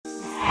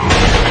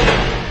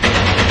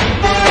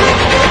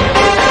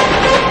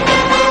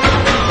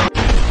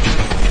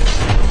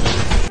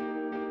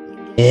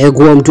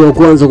Kwa mtu wa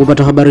kwanza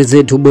kupata habari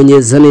zetu,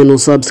 bonyeza neno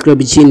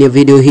subscribe chini ya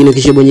video hii na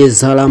kisha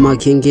bonyeza alama ya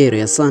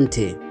kengele.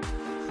 Asante.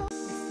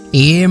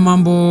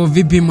 Mambo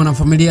vipi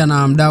mwanafamilia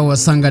na mdau wa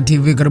Sanga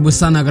TV, karibu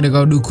sana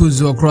katika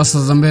udukuzi wa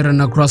kurasa za mbele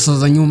na kurasa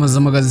za nyuma za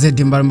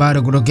magazeti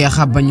mbalimbali kutokea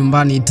hapa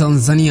nyumbani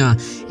Tanzania.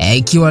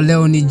 Ikiwa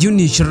leo ni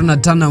Juni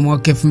 25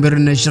 mwaka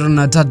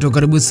 2023,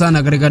 karibu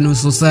sana katika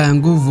nusu saa ya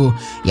nguvu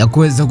ya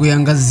kuweza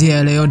kuiangazia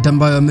yale yote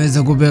ambayo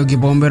yameweza kupewa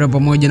kipaumbele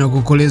pamoja na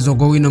kukolezwa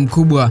kwa wino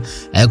mkubwa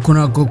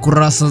kuna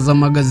kurasa za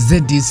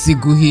magazeti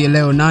siku hii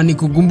leo. Na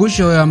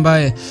nikukumbusha wewe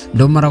ambaye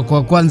ndo mara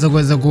kwa kwanza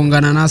kuweza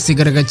kuungana nasi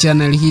katika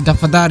channel hii,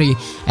 tafadhali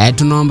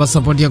tunaomba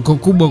support yako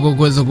kubwa kwa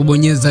kuweza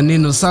kubonyeza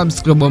neno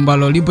subscribe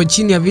ambalo lipo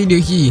chini ya video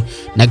hii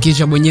na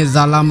kisha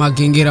bonyeza alama ya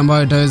kengele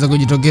ambayo itaweza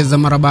kujitokeza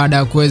mara baada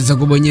ya kuweza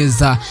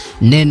kubonyeza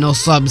neno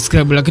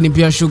subscribe. Lakini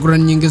pia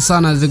shukrani nyingi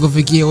sana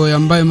zikufikie wewe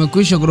ambaye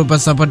umekwisha kutupa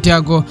support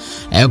yako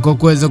kwa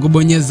kuweza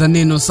kubonyeza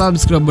neno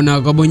subscribe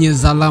na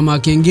kubonyeza alama ya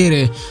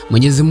kengele.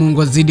 Mwenyezi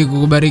Mungu azidi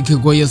kukubariki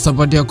kwa hiyo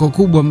support yako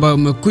kubwa ambayo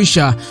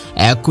umekwisha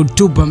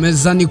kutupa.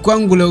 Mezani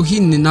kwangu leo hii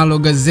ninalo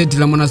gazeti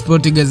la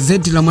Mwanaspoti,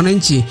 gazeti la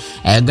Mwananchi,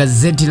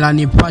 gazeti la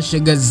Nipashe,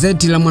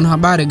 gazeti la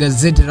Mwanahabari,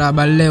 gazeti la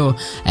Habari Leo,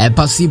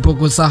 pasipo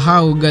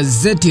kusahau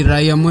gazeti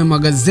Raia Mwema,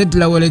 gazeti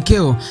la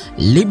Uelekeo,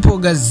 lipo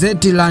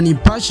gazeti la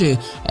Nipashe,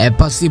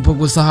 pasipo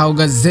kusahau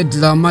gazeti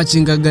la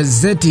Machinga,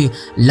 gazeti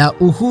la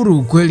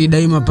Uhuru, Kweli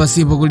Daima,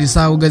 pasipo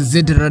kulisahau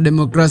gazeti la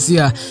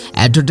Demokrasia.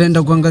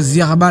 Tutaenda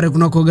kuangazia habari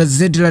kunako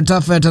gazeti la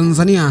Taifa ya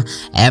Tanzania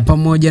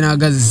pamoja na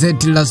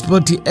gazeti la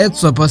Sport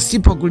Extra,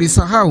 pasipo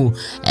kulisahau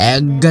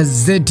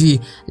gazeti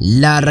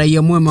la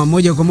Raia Mwema.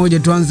 Moja kwa moja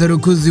tuanze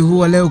rukuzi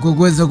huu leo kwa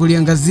kuweza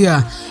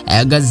kuliangazia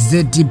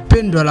gazeti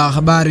pendwa la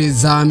habari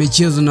za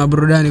michezo na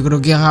burudani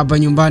kutokea hapa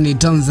nyumbani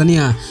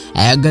Tanzania,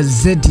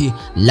 gazeti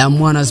la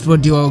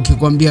Mwanaspoti wao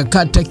ukikwambia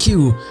kata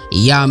kiu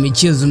ya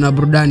michezo na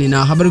burudani.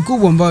 Na habari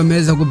kubwa ambayo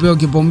imeweza kupewa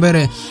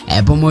kipaumbele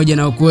pamoja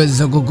na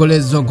kuweza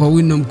kukolezwa kwa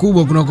wino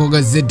mkubwa kunako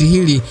gazeti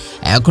hili,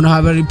 kuna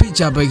habari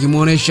picha hapa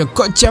ikimuonesha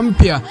kocha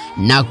mpya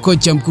na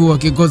kocha mkuu wa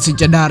kikosi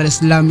cha Dar es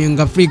Salaam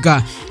Yanga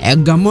Afrika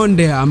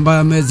Gamonde, ambaye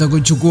ameweza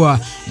kuchukua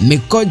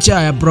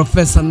mikocha ya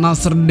Profesa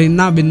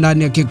Nabi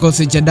ndani ya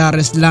kikosi cha Dar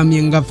es Salaam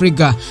Yanga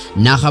Afrika.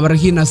 Na habari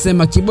hii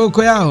nasema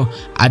kiboko yao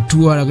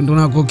atua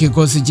kunako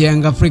kikosi cha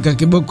Yanga Afrika,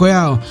 kiboko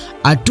yao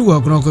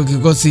atua kunako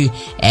kikosi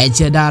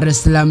cha Dar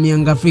es Salaam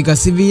Yanga Afrika.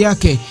 CV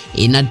yake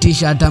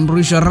inatisha,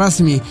 atambulishwa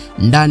rasmi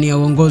ndani ya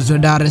uongozi wa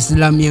Dar es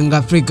Salaam Yanga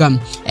Afrika,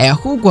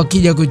 huku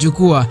akija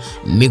kuchukua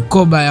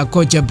mikoba ya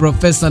kocha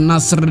Profesa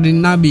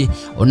Nabi.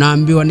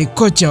 Unaambiwa ni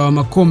kocha wa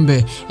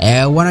makombe.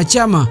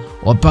 Wanachama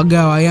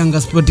wapagawa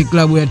Yanga Sport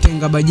Club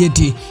yatenga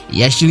bajeti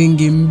ya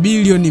shilingi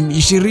bilioni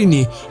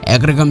 20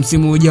 katika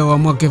msimu ujao wa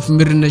mwaka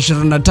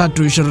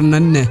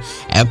 2023-24.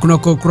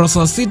 Kunako ukurasa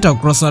wa 6,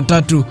 ukurasa wa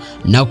 3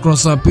 na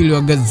ukurasa wa 2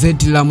 wa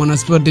gazeti la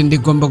Mwanaspoti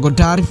ndiko ambako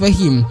taarifa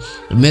hii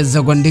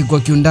imeweza kuandikwa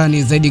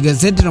kiundani zaidi.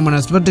 Gazeti la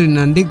Mwanaspoti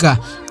linaandika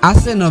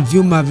Arsenal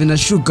vyuma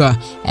vinashuka,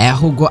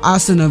 huko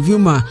Arsenal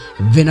vyuma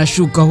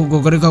vinashuka huko.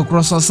 Katika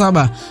ukurasa wa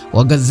 7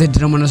 wa gazeti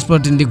la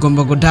Mwanaspoti ndiko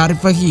ambako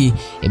taarifa hii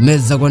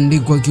imeweza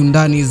kuandikwa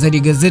kiundani zaidi.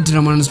 Gazeti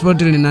la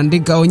Mwanaspoti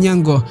linaandika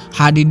Onyango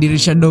hadi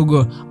dirisha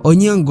dogo,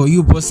 Onyango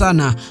yupo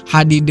sana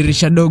hadi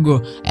dirisha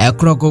dogo.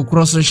 Kunako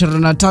ukurasa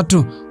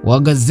 23 wa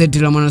gazeti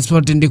la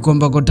Mwanaspoti ndiko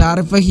ambako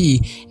taarifa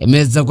hii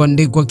imeweza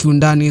kuandikwa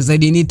kiundani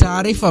zaidi. Ni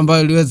taarifa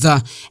ambayo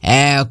iliweza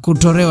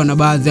kutolewa na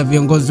baadhi ya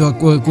viongozi wa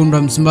wekundu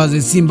wa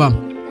Msimbazi Simba,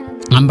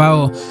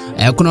 ambao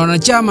kuna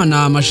wanachama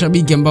na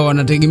mashabiki ambao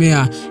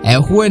wanategemea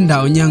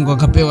huenda Onyango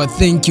akapewa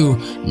thank you,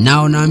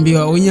 na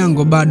unaambiwa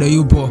Onyango bado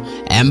yupo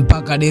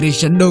mpaka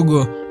dirisha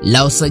dogo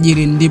la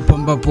usajili, ndipo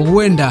ambapo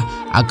huenda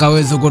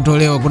akaweza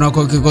kutolewa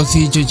kunako kikosi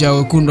hicho cha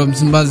wekundu wa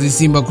Msimbazi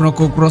Simba.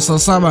 Kunako ukurasa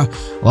 7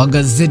 wa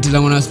gazeti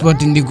la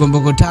Mwanaspoti ndiko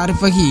ambako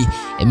taarifa hii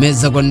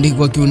imeweza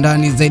kuandikwa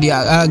kiundani zaidi.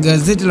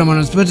 Gazeti la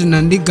Mwanaspoti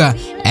linaandika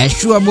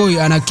Sure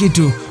Boy ana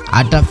kitu,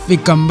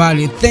 atafika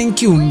mbali.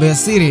 Thank you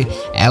Mbesiri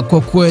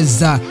kwa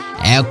kuweza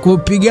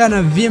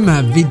kupigana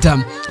vyema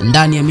vita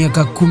ndani ya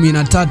miaka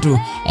 13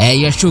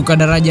 yashuka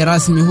daraja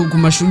rasmi, huku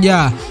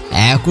Mashujaa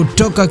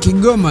kutoka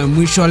Kigoma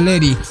mwisho wa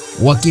leli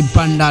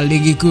wakipanda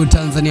ligi kuu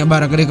Tanzania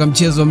bara katika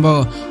mchezo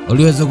ambao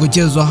uliweza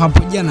kuchezwa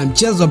hapo jana,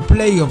 mchezo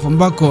playoff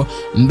ambako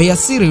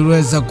Mbesiri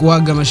uliweza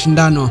kuaga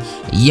mashindano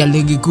ya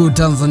ligi kuu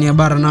Tanzania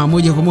bara na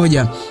moja kwa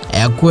moja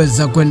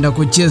kuweza kwenda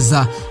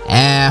kucheza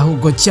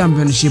huko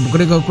championship.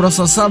 Katika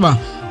ukurasa 7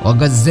 wa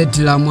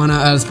gazeti la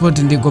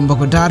Mwanaspoti ndiko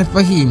ambako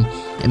taarifa hii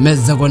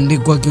imeweza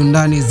kuandikwa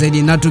kiundani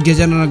zaidi. Na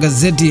tukiachana na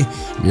gazeti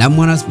la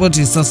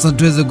Mwanaspoti, sasa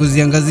tuweze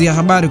kuziangazia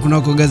habari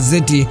kunako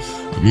gazeti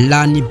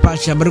la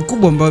Nipashe. Habari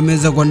kubwa ambayo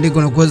imeweza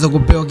kuandikwa na kuweza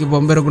kupewa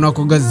kipaumbele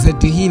kunako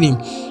gazeti hili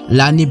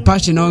la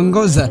Nipashe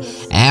naongoza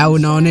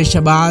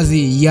unaonesha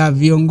baadhi ya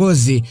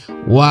viongozi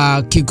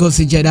wa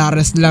kikosi cha Dar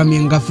es Salaam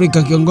Yanga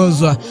Afrika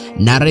kiongozwa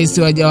na rais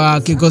wa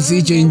kikosi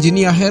hicho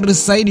Engineer Hersi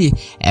Saidi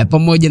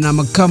pamoja na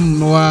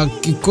makamu wa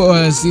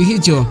kikosi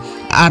hicho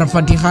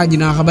Arafati Haji,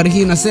 na habari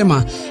hii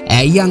inasema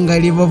Yanga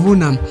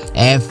ilivovuna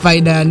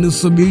faida ya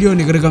nusu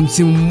bilioni katika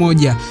msimu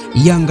mmoja.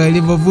 Yanga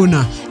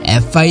ilivovuna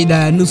faida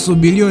ya nusu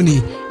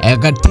bilioni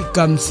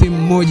katika msimu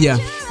mmoja.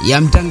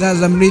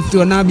 Yamtangaza mrithi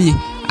wa Nabi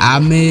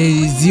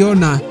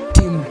ameziona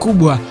timu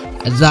kubwa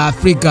za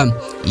Afrika.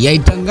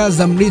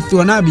 Yaitangaza mrithi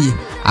wa Nabi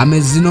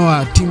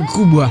amezinoa timu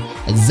kubwa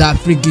za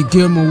Afrika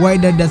ikiwemo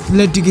Wydad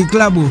Athletic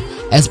Club,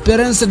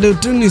 Esperance de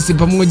Tunis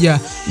pamoja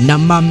na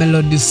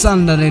Mamelodi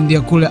Sundowns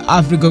ya kule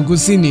Afrika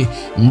Kusini.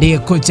 Ndiye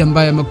kocha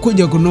ambaye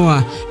amekuja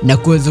kunoa na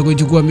kuweza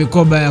kuchukua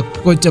mikoba ya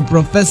kocha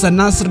Profesa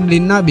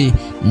Nasruddin Nabi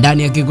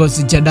ndani ya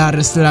kikosi cha Dar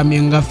es Salaam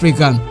Young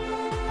Africa.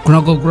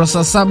 Kunako ukurasa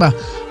 7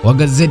 wa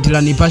gazeti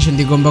la Nipashe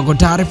ndiko ambako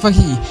taarifa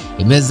hii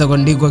imeweza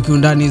kuandikwa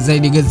kiundani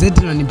zaidi.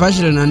 Gazeti la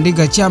Nipashe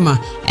linaandika Chama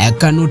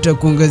Kanute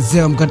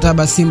kuongezewa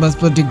mkataba Simba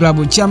Sport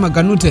Club. Chama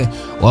Kanute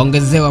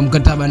waongezewa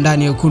mkataba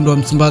ndani ya wekundu wa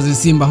Msimbazi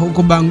Simba,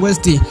 huko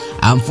Bangwesti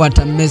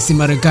amfuata Messi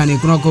Marekani.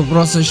 Kunako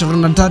ukurasa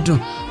 23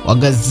 wa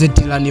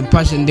gazeti la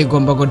Nipashe ndiko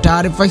ambako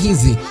taarifa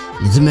hizi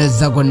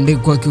zimeweza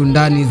kuandikwa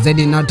kiundani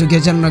zaidi. Na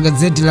tukiachana na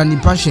gazeti la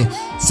Nipashe,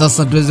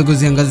 sasa tuweze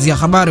kuziangazia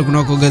habari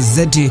kunako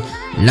gazeti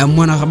la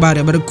Mwanahabari.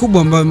 Habari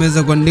kubwa ambayo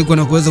imeweza kuandikwa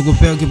na kuweza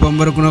kupewa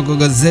kipaumbele kunako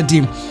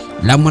gazeti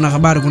la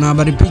Mwanahabari, kuna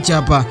habari picha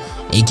hapa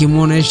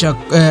ikimuonesha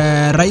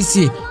rais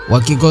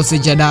wa kikosi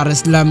cha Dar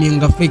es Salaam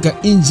Young Africa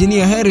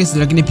Engineer Harris,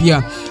 lakini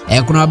pia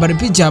kuna habari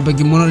picha hapa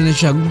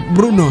ikimuonesha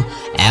Bruno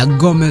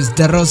Gomes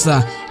da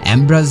Rosa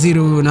Brazil,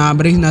 na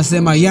habari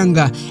inasema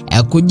Yanga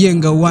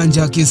kujenga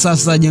uwanja wa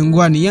kisasa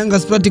Jangwani. Yanga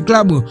Sport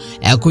Club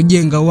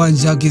kujenga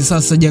uwanja wa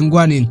kisasa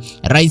Jangwani.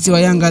 Rais wa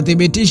Yanga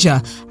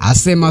athibitisha,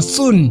 asema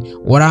soon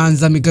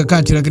wanaanza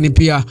mikakati, lakini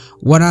pia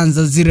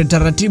wanaanza zile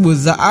taratibu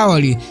za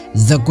awali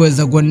za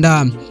kuweza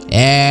kuandaa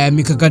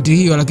mikakati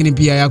hiyo, lakini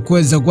pia ya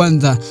kuweza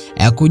kwanza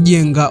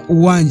kujenga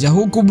uwanja.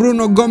 Huku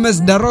Bruno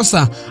Gomes da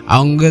Rosa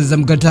aongeza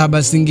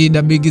mkataba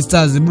Singida Big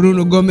Stars.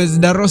 Bruno Gomes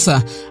da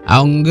Rosa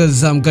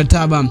aongeza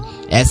mkataba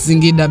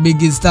Singida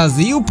Big Stars,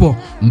 yupo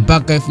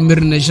mpaka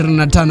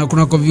 2025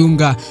 kunako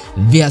viunga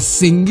vya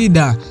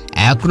Singida.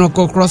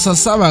 Kunako ukurasa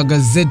 7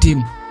 gazeti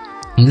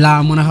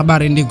la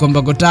Mwanahabari ndiko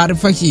ambako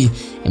taarifa hii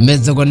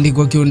imeweza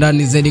kuandikwa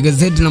kiundani zaidi.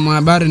 Gazeti la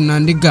Mwanahabari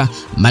linaandika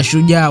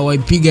Mashujaa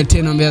waipiga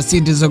tena Mbeya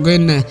City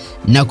Sokoine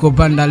na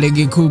kupanda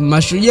ligi kuu.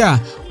 Mashujaa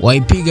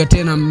waipiga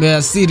tena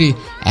Mbeya City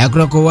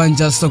kutoka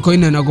uwanja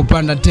Sokoine na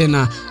kupanda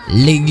tena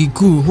ligi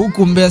kuu,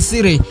 huku Mbeya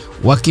City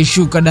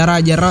wakishuka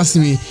daraja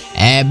rasmi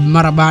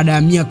mara baada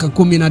ya miaka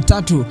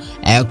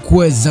 13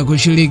 kuweza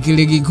kushiriki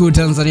ligi kuu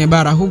Tanzania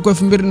bara, huku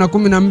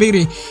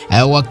 2012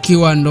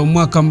 wakiwa ndo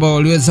mwaka ambao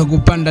waliweza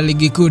kupanda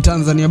ligi kuu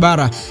Tanzania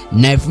bara,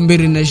 na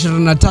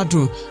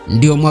 2023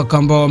 ndio mwaka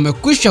ambao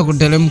wamekwisha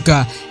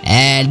kutelemka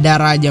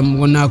daraja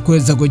na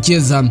kuweza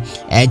kucheza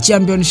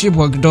championship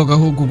wakitoka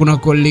huku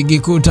kunako ligi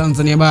kuu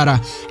Tanzania bara.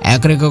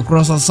 Katika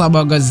ukurasa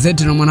 7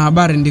 gazeti la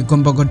Mwanahabari ndiko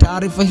ambako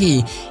taarifa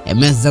hii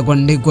imeweza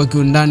kuandikwa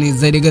kiundani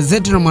zaidi.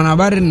 Gazeti la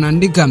Mwanahabari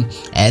linaandika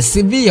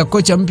CV ya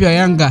kocha mpya wa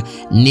Yanga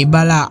ni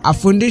balaa,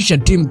 afundisha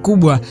timu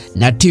kubwa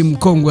na timu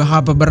kongwe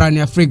hapa barani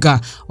Afrika.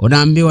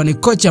 Unaambiwa ni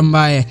kocha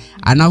ambaye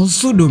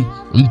anahusudu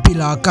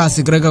mpira wa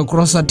kasi. Katika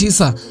ukurasa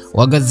 9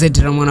 wa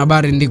gazeti la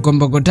Mwanahabari ndiko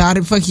ambako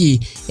taarifa hii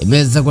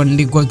imeweza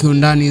kuandikwa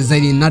kiundani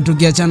zaidi. Na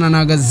tukiachana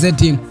na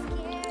gazeti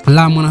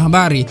la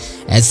Mwanahabari,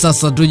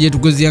 sasa tuje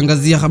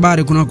tukuziangazia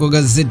habari kunako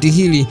gazeti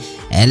hili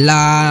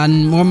la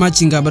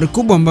Machinga. Habari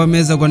kubwa ambayo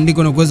imeweza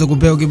kuandikwa na kuweza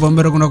kupewa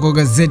kipaumbele kunako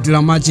gazeti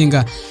la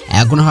Machinga,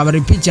 kuna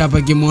habari picha hapa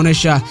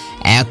ikimuonesha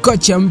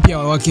kocha mpya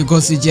wa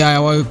kikosi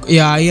cha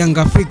ya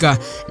Yanga Afrika,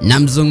 na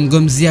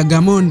mzungumzia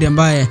Gamondi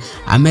ambaye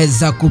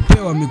ameweza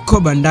kupewa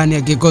mikoba ndani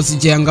ya kikosi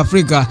cha Yanga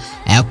Afrika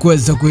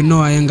kuweza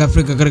kuinoa Yanga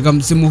Afrika katika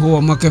msimu huu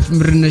wa mwaka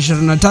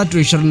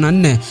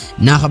 2023-24.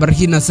 Na habari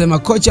hii inasema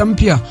kocha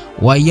mpya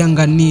wa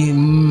Yanga ni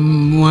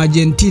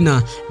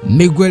Argentina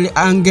Miguel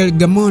Angel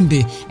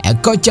Gamondi.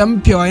 Kocha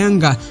mpya wa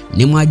Yanga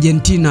ni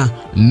Argentina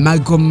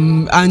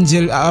Michael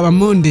Angel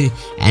Gamondi,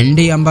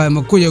 ndiye ambaye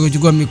amekuja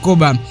kuchukua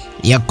mikoba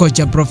ya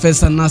kocha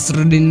Profesa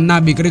Nasruddin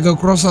Nabi. Katika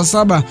ukurasa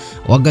 7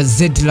 wa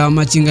gazeti la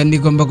Machinga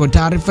ndiko ambako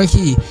taarifa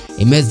hii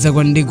imeweza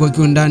kuandikwa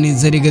kiundani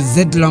zaidi.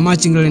 Gazeti la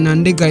Machinga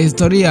linaandika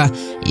historia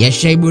ya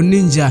Shaibu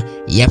Ninja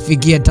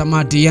yafikia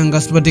tamati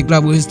Yanga Sport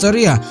Club.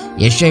 Historia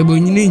ya Shaibu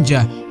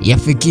Ninja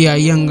yafikia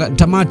Yanga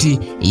tamati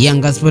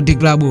Yanga Sport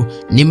Club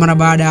ni mara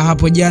baada ya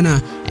hapo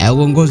jana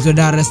uongozi wa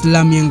Dar es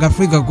Salaam Young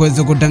Africa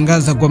kuweza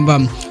kutangaza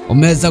kwamba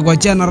umeweza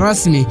kuachana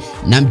rasmi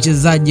na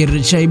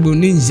mchezaji Shaibu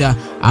Ninja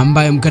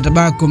ambaye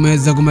mkataba wake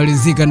umeweza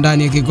kumalizika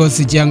ndani ya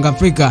kikosi cha Yanga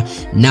Africa,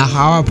 na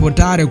hawapo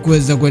tayari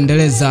kuweza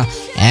kuendeleza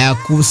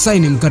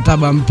kusaini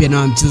mkataba mpya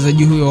na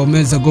mchezaji huyo.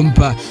 Wameweza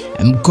kumpa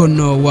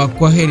mkono wa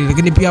kwaheri.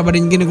 Lakini pia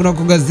habari nyingine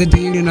kunako gazeti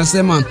hili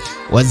inasema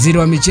waziri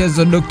wa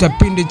michezo Dr.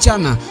 Pindi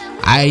Chana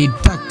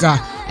aitaka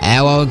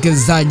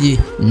wawekezaji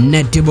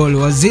netball.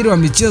 Waziri wa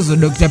michezo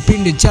Dr.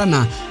 Pindi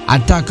Chana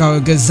ataka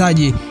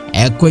wawekezaji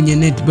kwenye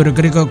netball.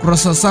 Katika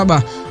ukurasa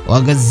 7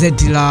 wa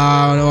gazeti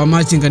la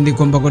Machinga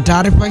ndiko ambako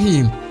taarifa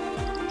hii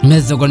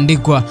imeweza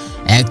kuandikwa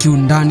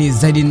kiundani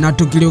zaidi. Na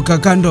tukiliuka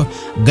kando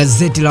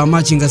gazeti la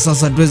Machinga,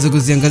 sasa tuweze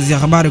kuziangazia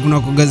habari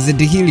kunako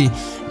gazeti hili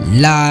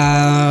la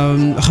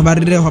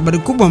Habari Leo. Habari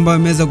kubwa ambayo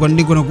imeweza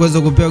kuandikwa na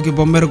kuweza kupewa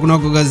kipaumbele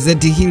kunako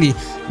gazeti hili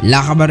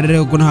la Habari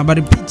Leo, kuna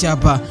habari picha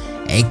hapa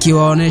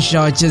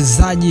ikiwaonesha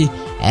wachezaji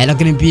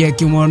lakini pia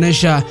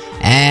ikimuonesha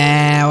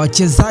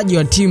wachezaji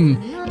wa timu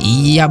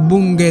ya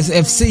Bunge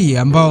FC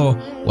ambao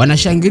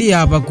wanashangilia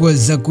hapa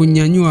kuweza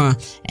kunyanyua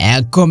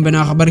kombe.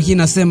 Na habari hii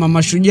inasema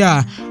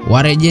Mashujaa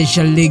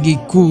warejesha ligi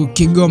kuu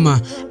Kigoma.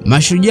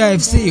 Mashujaa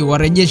FC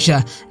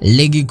warejesha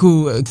ligi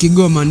kuu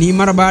Kigoma ni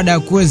mara baada ya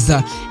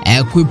kuweza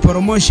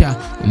kuiporomosha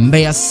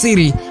Mbeya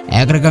City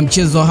katika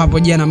mchezo hapo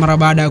jana, mara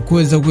baada ya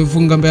kuweza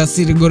kuifunga Mbeya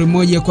City goli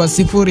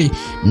 1-0,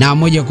 na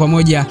moja kwa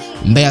moja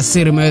Mbeya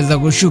City imeweza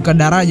kushuka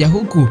daraja,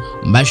 huku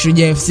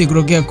Mashujaa FC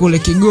kutokea kule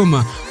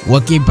Kigoma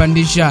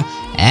wakipandisha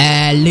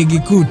ligi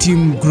kuu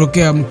timu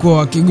kutokea mkoa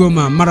wa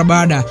Kigoma mara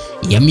baada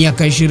ya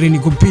miaka 20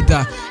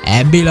 kupita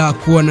bila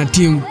kuwa na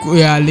timu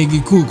ya ligi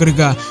kuu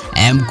katika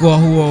mkoa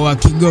huo wa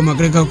Kigoma.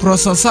 Katika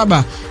kurasa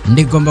 7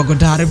 ndiko ambako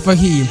taarifa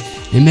hii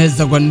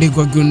imeweza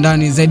kuandikwa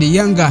kiundani zaidi.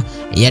 Yanga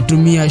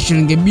yatumia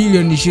shilingi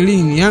bilioni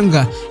 20.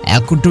 Yanga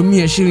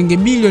kutumia shilingi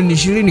bilioni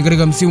 20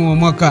 katika msimu wa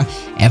mwaka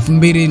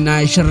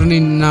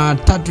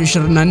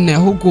 2023-24,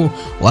 huku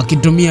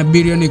wakitumia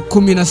bilioni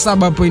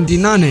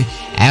 17.8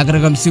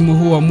 katika msimu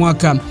huu wa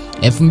mwaka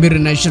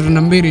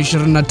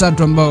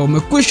 2022-23 ambao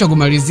umekwisha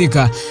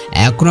kumalizika.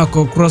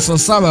 Kunako kurasa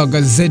 7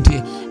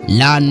 gazeti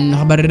la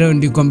Habari Leo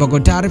ndiko ambako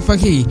taarifa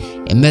hii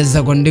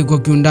imeweza kuandikwa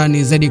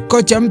kiundani zaidi.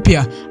 Kocha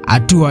mpya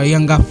atua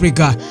Yanga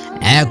Afrika.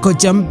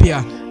 Kocha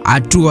mpya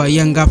atua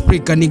Yanga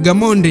Afrika ni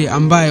Gamondi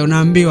ambaye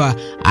unaambiwa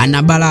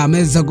ana balaa,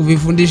 ameweza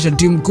kuvifundisha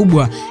timu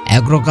kubwa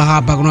kutoka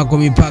hapa kunako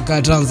mipaka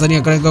ya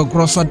Tanzania. Katika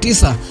kurasa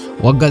 9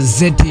 wa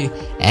gazeti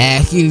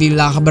hili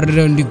la Habari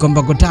Leo ndiko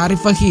ambako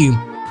taarifa hii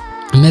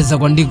imeweza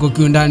kuandikwa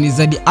kiundani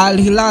zaidi.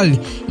 Al Hilal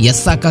ya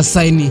saka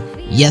saini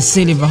ya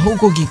Silva,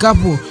 huku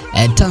kikapu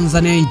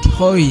Tanzania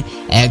hoi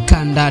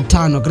kanda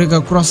 5.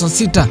 Katika kurasa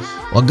 6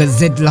 wa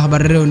gazeti la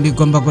Habari Leo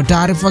ndiko ambako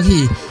taarifa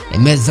hii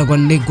imeweza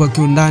kuandikwa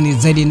kiundani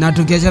zaidi. Na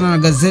tukiachana na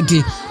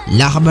gazeti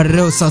la Habari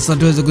Leo, sasa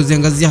tuweze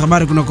kuziangazia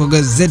habari kunako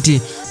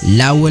gazeti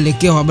la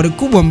Uelekeo. Habari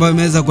kubwa ambayo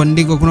imeweza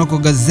kuandikwa kunako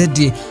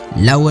gazeti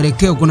la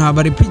Uelekeo, kuna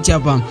habari picha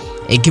hapa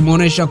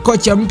ikimuonesha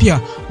kocha mpya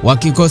wa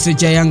kikosi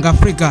cha Yanga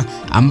Afrika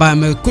ambaye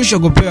amekwisha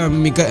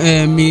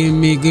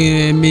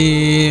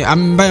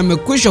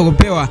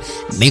kupewa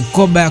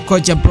mikoba ya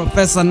kocha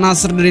Profesa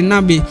Nasr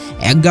Rinabi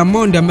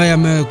Gamondi ambaye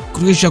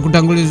amekwisha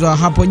kutangulizwa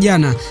hapo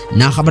jana.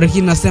 Na habari hii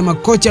inasema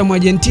kocha wa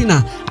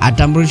Argentina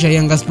atambulisha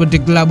Yanga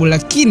Sport Club,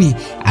 lakini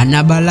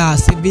ana balaa,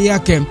 CV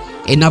yake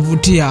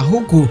inavutia,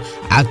 huku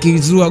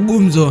akizua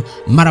gumzo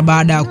mara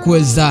baada ya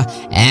kuweza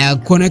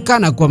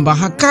kuonekana kwamba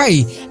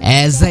hakai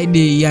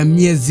zaidi ya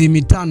miezi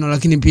 5,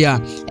 lakini pia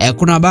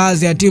kuna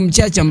baadhi ya timu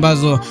chache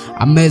ambazo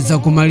ameweza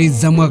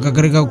kumaliza mwaka.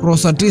 Katika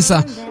kurasa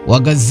 9 wa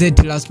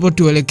gazeti la Sport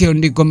Uelekeo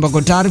ndiko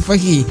ambako taarifa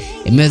hii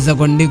imeweza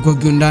kuandikwa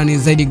kiundani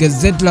zaidi.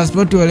 Gazeti la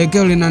Sport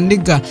Uelekeo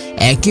linaandika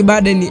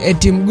Kibaden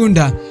eti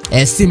Mgunda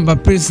Simba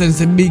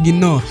Princess big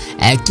no.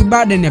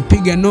 Kibaden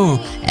apiga no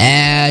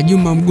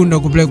Juma Mgunda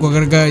kupelekwa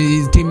katika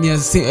timu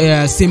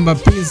ya Simba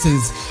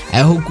Princess,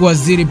 huku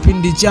waziri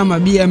Pindi Chama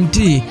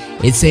BMT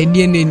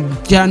isaidieni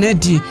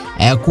chaneti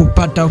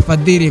kupata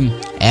ufadhili.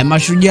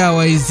 Mashujaa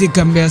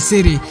waizika Mbeya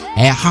City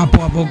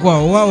hapo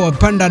kwa wao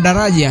wapanda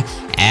daraja,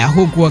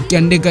 huku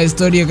wakiandika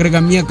historia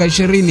katika miaka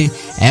 20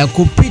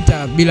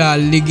 kupita bila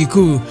ligi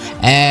kuu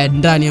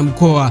ndani ya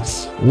mkoa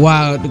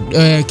wa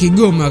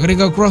Kigoma.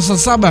 Katika kurasa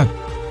 7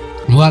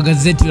 wa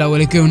gazeti la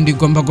Uelekeo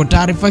ndiko ambako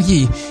taarifa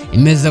hii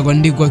imeweza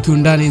kuandikwa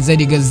kiundani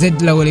zaidi.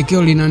 Gazeti la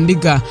Uelekeo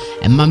linaandika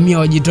mamia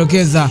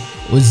wajitokeza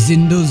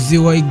uzinduzi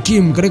wa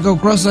ikimu. Katika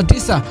ukurasa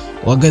 9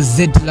 wa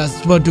gazeti la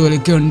Sport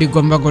Uelekeo ndiko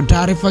ambako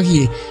taarifa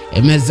hii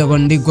imeweza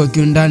kuandikwa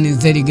kiundani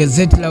zaidi.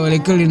 Gazeti la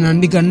Uelekeo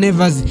linaandika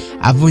Nevers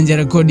avunja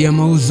rekodi ya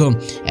mauzo.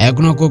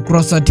 Kuna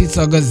ukurasa 9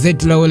 wa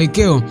gazeti la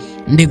Uelekeo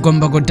ndiko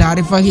ambako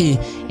taarifa hii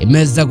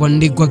imeweza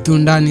kuandikwa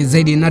kiundani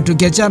zaidi. Na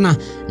tukiachana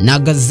na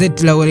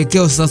gazeti la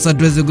Uelekeo, sasa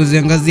tuweze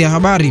kuziangazia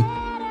habari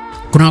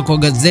kunako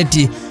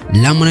gazeti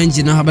la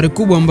Mwananchi. Na habari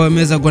kubwa ambayo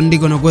imeweza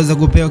kuandikwa na kuweza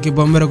kupewa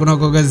kipaumbele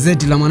kunako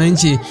gazeti la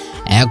Mwananchi,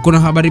 kuna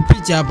habari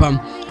picha hapa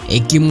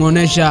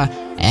ikimuonesha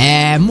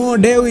Mo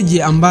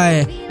Dewji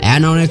ambaye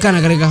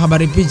anaonekana katika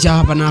habari picha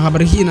hapa. Na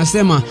habari hii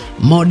inasema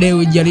Mo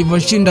Dewji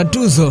alivyoshinda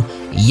tuzo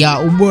ya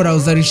ubora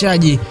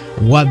uzalishaji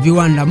wa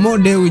viwanda. Mo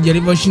Dewji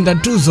alivyoshinda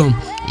tuzo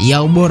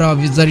ya ubora wa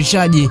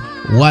uzalishaji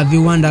wa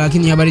viwanda.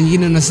 Lakini habari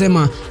nyingine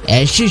inasema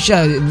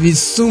shisha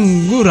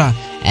visungura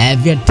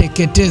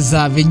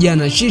vyateketeza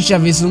vijana. Shisha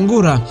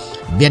visungura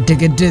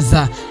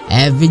vyateketeza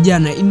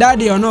vijana.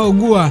 Idadi ya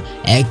wanaougua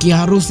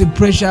kiharusi,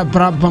 pressure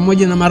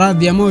pamoja na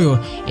maradhi ya moyo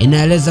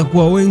inaeleza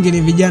kuwa wengi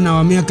ni vijana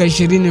wa miaka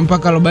 20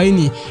 mpaka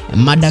 40.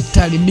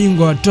 Madaktari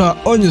bingwa watoa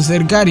onyo,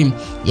 serikali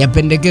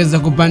yapendekeza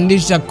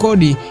kupandisha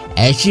kodi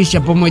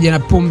shisha pamoja na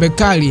pombe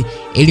kali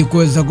ili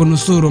kuweza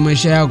kunusuru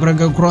maisha yao.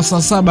 Katika ukurasa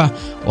 7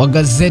 wa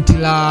gazeti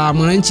la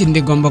Mwananchi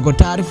ndiko ambako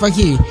taarifa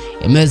hii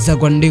imeweza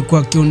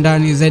kuandikwa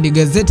kiundani zaidi.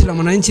 Gazeti la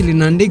Mwananchi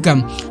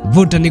linaandika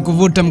vuta ni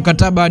kuvuta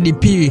mkataba wa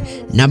DP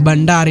na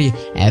Bandari.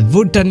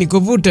 Vuta ni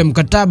kuvuta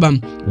mkataba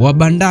wa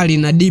Bandari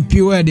na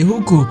DP World,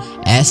 huku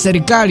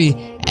serikali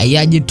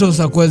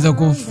yajitosa kuweza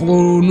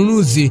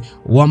ununuzi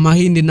wa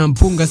mahindi na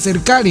mpunga.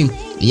 Serikali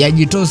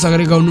yajitosa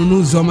katika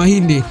ununuzi wa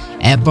mahindi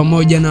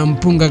pamoja na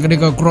mpunga.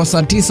 Katika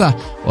ukurasa 9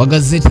 wa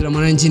gazeti la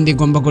Mwananchi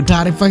ndiko ambako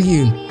taarifa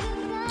hii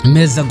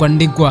imeweza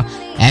kuandikwa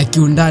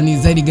kiundani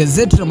zaidi.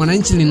 Gazeti la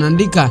Mwananchi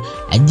linaandika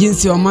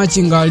jinsi wa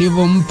machinga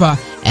walivyompa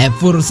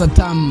fursa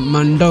tam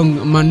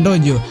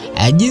Mandojo.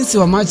 Jinsi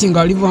wa machinga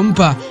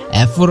walivyompa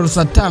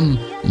fursa tam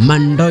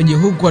Mandojo,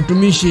 huku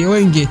watumishi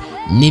wengi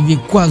ni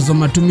vikwazo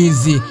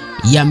matumizi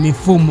ya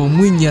mifumo,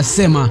 Mwinyi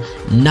asema.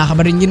 Na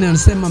habari nyingine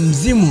inasema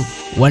mzimu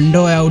wa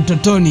ndoa ya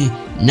utotoni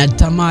na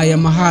tamaa ya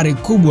mahari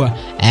kubwa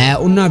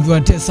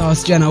unavyowatesa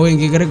wasichana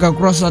wengi. Katika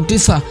ukurasa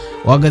 9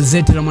 wa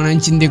gazeti la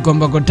Mwananchi ndiko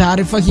ambako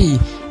taarifa hii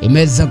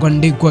imeweza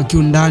kuandikwa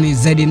kiundani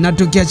zaidi. Na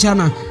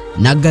tukiachana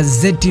na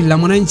gazeti la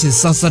Mwananchi,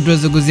 sasa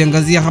tuweze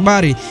kuziangazia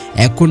habari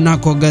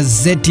kunako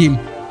gazeti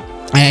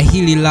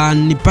hili la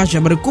Nipashe.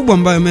 Habari kubwa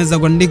ambayo imeweza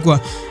kuandikwa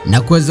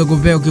na kuweza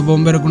kupewa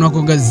kipaumbele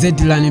kunako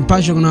gazeti la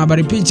Nipashe, kuna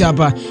habari picha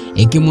hapa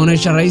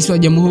ikimuonesha Rais wa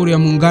Jamhuri ya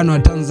Muungano wa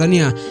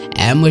Tanzania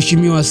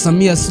Mheshimiwa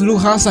Samia Suluhu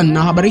Hassan,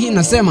 na habari hii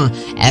inasema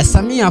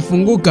Samia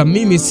afunguka,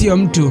 mimi sio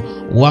mtu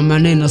wa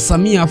maneno.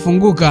 Samia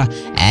afunguka,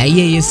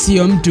 yeye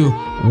sio mtu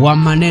wa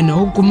maneno,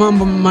 huku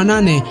mambo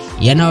 8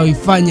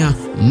 yanayoifanya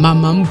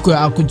mama mkwe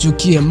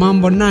akuchukie.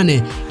 Mambo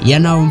 8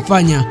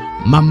 yanayomfanya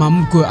mama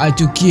mkwe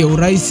achukie.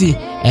 Uraisi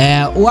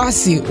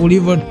uasi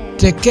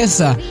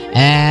ulivyotekesa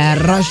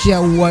Russia,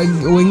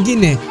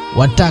 wengine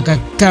wataka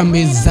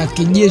kambi za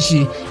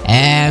kijeshi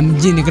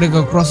mjini. Katika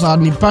ukurasa wa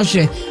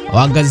Nipashe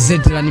wa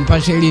gazeti la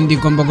Nipashe, hili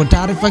ndiko ambako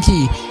taarifa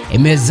hii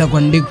imeweza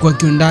kuandikwa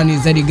kiundani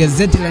zaidi.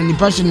 Gazeti la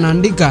Nipashe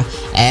linaandika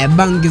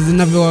bangi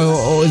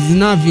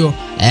zinavyo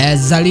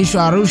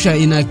zalishwa Arusha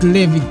ina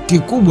kilevi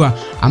kikubwa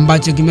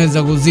ambacho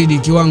kimeweza kuzidi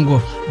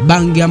kiwango.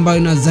 Bangi ambayo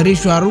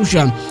inazalishwa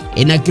Arusha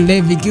ina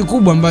kilevi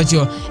kikubwa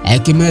ambacho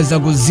kimeweza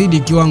kuzidi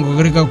kiwango.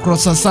 Katika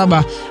ukurasa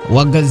 7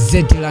 wa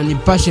gazeti la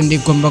Nipashe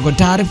ndiko ambako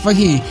taarifa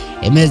hii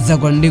imeweza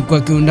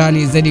kuandikwa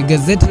kiundani zaidi.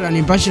 Gazeti la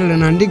Nipashe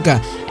linaandika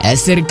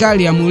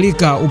serikali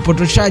yamulika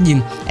upotoshaji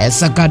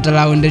sakata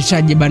la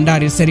uendeshaji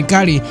bandari.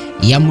 Serikali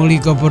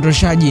yamulika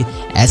upotoshaji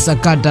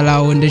sakata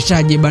la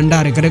uendeshaji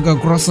bandari. Katika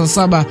ukurasa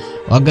 7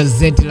 wa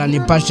gazeti la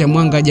Nipashe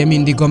Mwanga Jamii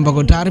ndiko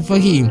ambako taarifa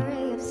hii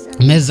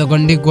imeweza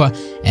kuandikwa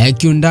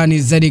kiundani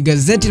zaidi.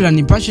 Gazeti la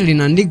Nipashe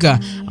linaandika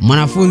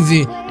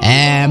mwanafunzi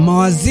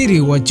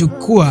mawaziri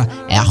wachukua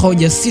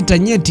hoja 6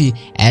 nyeti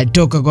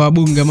toka kwa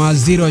wabunge.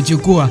 Mawaziri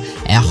wachukua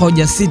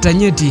hoja 6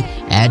 nyeti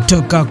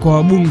toka kwa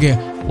wabunge,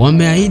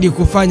 wameahidi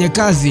kufanya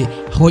kazi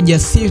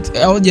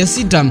hoja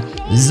sita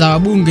za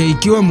wabunge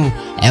ikiwemo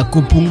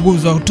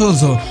kupunguzwa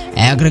tozo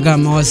katika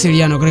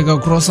mawasiliano. Katika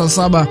ukurasa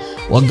 7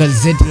 wa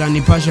gazeti la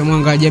Nipashe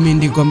Mwanga wa Jamii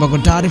ndiko ambako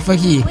taarifa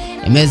hii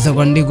imeweza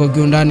kuandikwa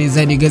kiundani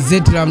zaidi.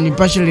 Gazeti la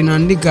Nipashe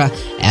linaandika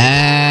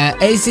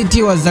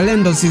ACT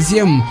Wazalendo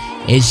CCM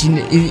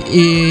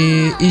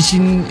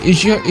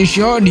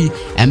ishihodi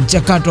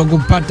mchakato wa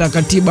kupata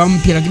katiba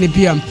mpya. Lakini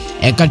pia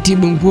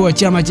katibu mkuu wa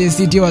chama cha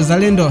ACT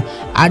Wazalendo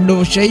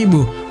Ado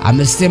Shaibu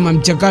amesema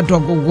mchakato wa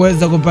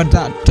kuweza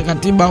kupata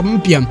katiba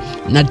mpya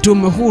na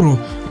tume huru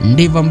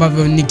ndivyo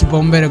ambavyo ni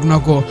kipaumbele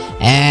kunako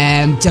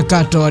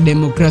mchakato wa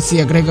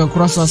demokrasia. Katika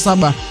ukurasa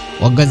 7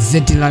 wa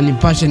gazeti la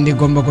Nipashe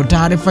ndiko ambako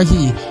taarifa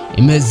hii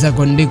imeweza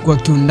kuandikwa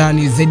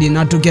kiundani zaidi.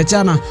 Na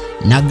tukiachana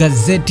na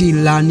gazeti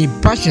la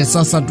Nipashe,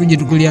 sasa tuje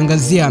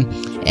tukuliangazia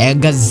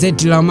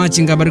gazeti la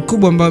Machinga. Habari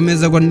kubwa ambayo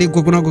imeweza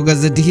kuandikwa kunako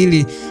gazeti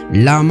hili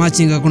la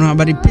Machinga, kuna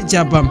habari picha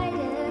hapa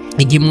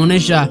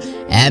ikimuonesha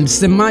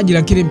msemaji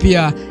lakini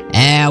pia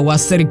wa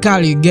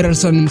serikali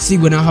Gerson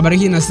Msigwa, na habari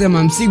hii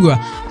inasema Msigwa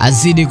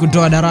azidi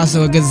kutoa darasa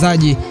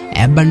uwekezaji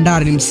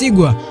bandari.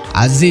 Msigwa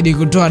azidi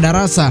kutoa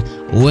darasa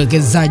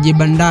uwekezaji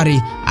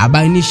bandari,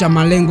 abainisha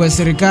malengo ya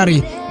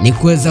serikali ni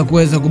kuweza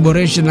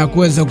kuboresha na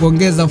kuweza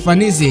kuongeza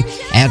ufanisi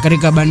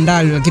katika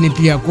bandari, lakini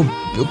pia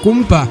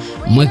kumpa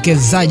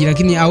mwekezaji,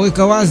 lakini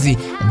aweka wazi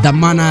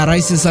dhamana ya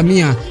Rais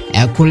Samia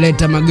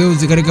kuleta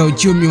mageuzi katika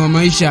uchumi wa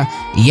maisha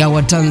ya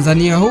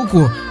Watanzania,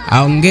 huku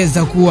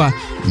aongeza kuwa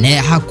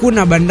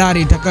hakuna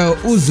bandari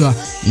itakayouzwa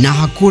na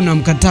hakuna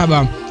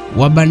mkataba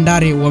wa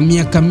bandari wa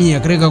miaka 100.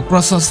 Katika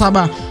ukurasa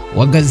 7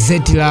 wa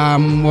gazeti la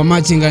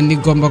Machinga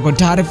ndiko ambako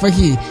taarifa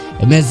hii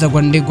imeweza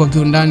kuandikwa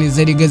kiundani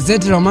zaidi.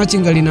 Gazeti la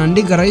Machinga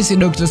linaandika Rais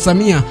Dr.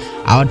 Samia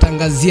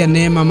awatangazia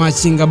neema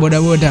machinga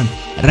bodaboda.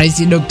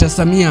 Rais Dr.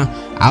 Samia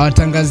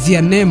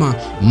awatangazia neema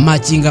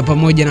machinga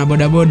pamoja na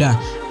bodaboda,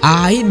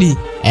 ahidi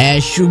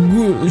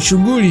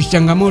shughuli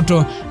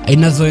changamoto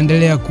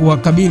inazoendelea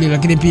kuwakabili,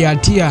 lakini pia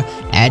atia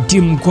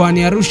timu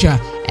mkoani Arusha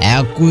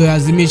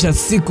kuazimisha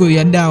siku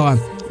ya dawa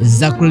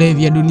za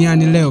kulevya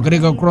duniani leo.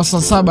 Katika ukurasa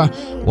 7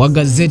 wa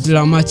gazeti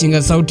la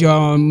Machinga sauti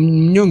ya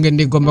mnyonge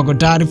ndiko ambako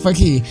taarifa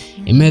hii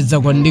imeweza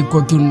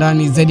kuandikwa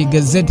kiundani zaidi.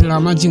 Gazeti la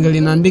Machinga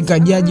linaandika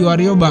Jaji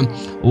Warioba,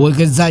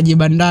 uwekezaji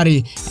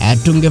bandari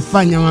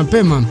tungefanya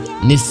mapema,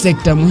 ni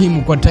sekta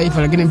muhimu kwa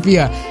taifa. Lakini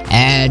pia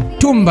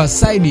Tumba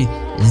Saidi,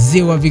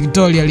 Ziwa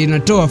Victoria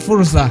linatoa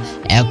fursa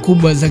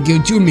kubwa za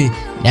kiuchumi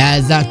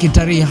za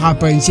kitalii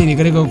hapa nchini.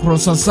 Katika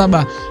ukurasa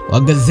 7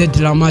 wa gazeti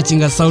la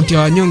Machinga sauti ya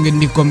wanyonge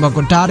ndiko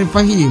ambako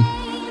taarifa hii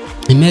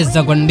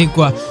imeweza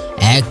kuandikwa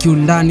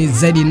kiundani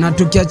zaidi. Na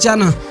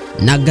tukiachana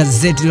na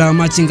gazeti la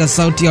Machinga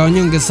sauti ya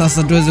wanyonge,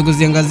 sasa tuweze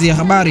kuziangazia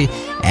habari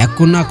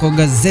kunako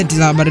gazeti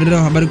la Habari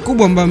Leo. Habari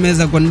kubwa ambayo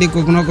imeweza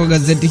kuandikwa kunako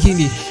gazeti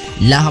hili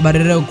la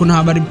Habari Leo, kuna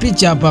habari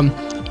picha hapa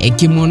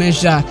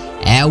ikimuonesha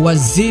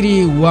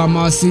waziri wa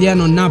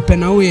mawasiliano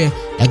Mpya,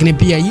 lakini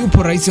pia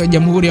yupo rais wa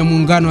Jamhuri ya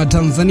Muungano wa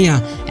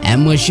Tanzania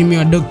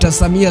Mheshimiwa Dr.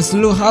 Samia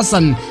Suluhu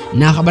Hassan.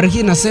 Na habari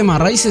hii nasema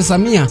Rais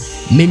Samia,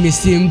 mimi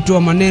si mtu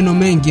wa maneno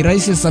mengi.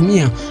 Rais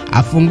Samia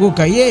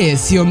afunguka, yeye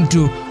sio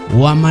mtu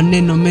wa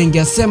maneno mengi,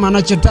 asema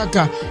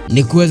anachotaka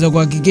ni kuweza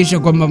kuhakikisha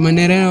kwamba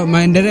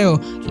maendeleo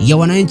ya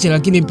wananchi,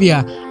 lakini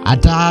pia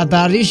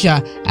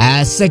atahadharisha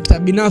sekta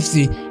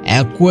binafsi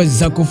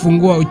kuweza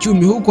kufungua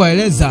uchumi, huku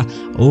aeleza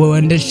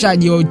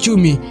uendeshaji wa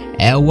uchumi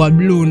wa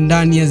blue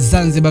ndani ya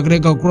Zanzibar.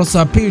 Katika ukurasa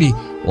wa 2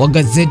 wa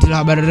gazeti la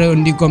Habari Leo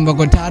ndiko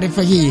ambako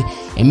taarifa hii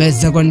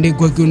imeweza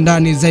kuandikwa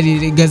kiundani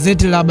zaidi.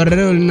 Gazeti la Habari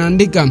Leo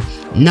linaandika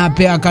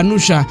Mpya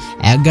akanusha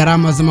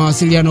gharama za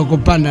mawasiliano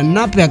kupanda.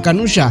 Mpya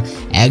akanusha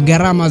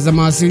gharama za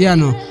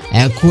mawasiliano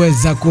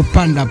kuweza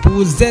kupanda.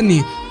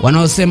 Puuzeni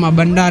wanaosema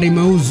bandari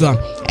imeuzwa.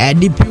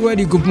 DP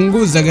World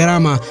kupunguza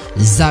gharama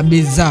za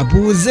bidhaa.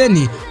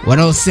 Puuzeni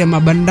wanaosema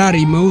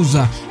bandari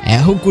imeuzwa,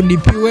 huku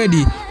DP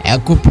World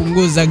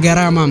kupunguza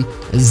gharama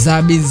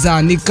za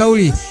bidhaa. Ni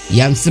kauli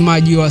ya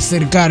msemaji wa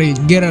serikali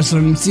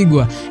Gerson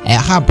Msigwa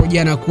hapo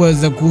jana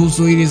kuweza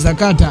kuhusu hili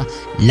sakata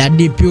la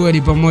DP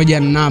World pamoja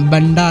na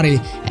bandari,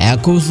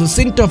 kuhusu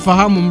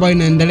sintofahamu ambayo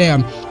inaendelea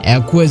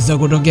kuweza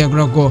kutokea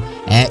kunako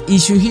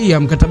issue hii ya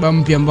mkataba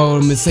mpya ambao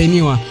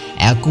umesainiwa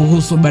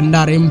kuhusu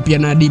bandari mpya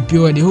na DP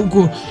World.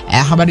 Huku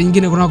habari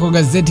nyingine kunako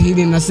gazeti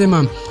hili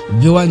inasema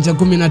viwanja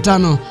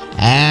 15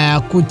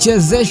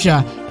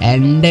 kuchezesha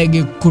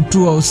ndege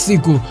kutua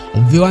usiku.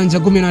 Viwanja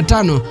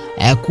 15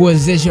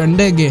 kuwezesha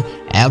ndege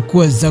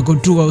kuweza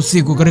kutua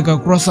usiku. Katika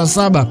ukurasa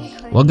 7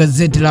 wa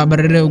gazeti la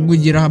Habari Leo,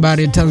 gwiji la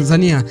habari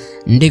Tanzania,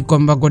 ndiko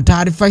ambako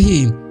taarifa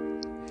hii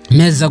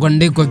imeweza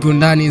kuandikwa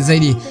kiundani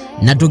zaidi.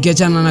 Na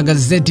tukiachana na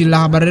gazeti la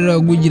Habari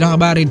Leo, gwiji la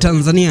habari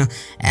Tanzania,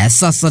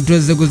 sasa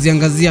tuweze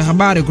kuziangazia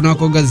habari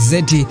kunako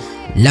gazeti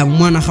la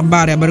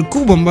Mwanahabari. Habari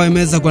kubwa ambayo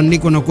imeweza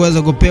kuandikwa na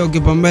kuweza kupewa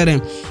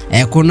kipaumbele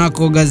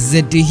kunako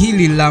gazeti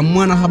hili la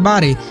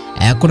Mwanahabari,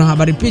 kuna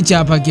habari picha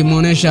hapa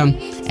kimuonesha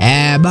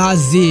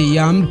baadhi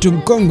ya mtu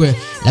mkongwe,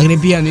 lakini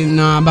pia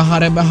na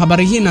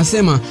habari hii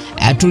nasema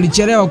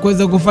tulichelewa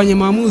kuweza kufanya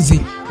maamuzi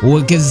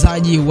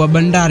uwekezaji wa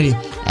bandari.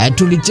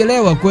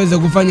 Tulichelewa kuweza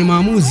kufanya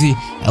maamuzi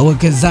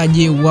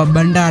uwekezaji wa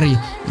bandari.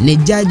 Ni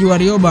Jaji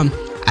Warioba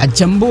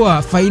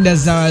achambua faida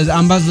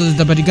ambazo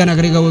zitapatikana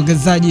katika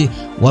uwekezaji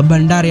wa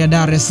bandari ya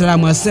Dar es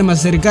Salaam, asema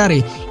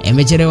serikali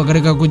imechelewa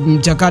katika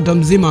mchakato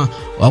mzima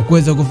wa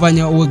kuweza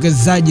kufanya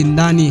uwekezaji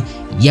ndani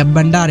ya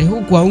bandari,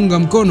 huku aunga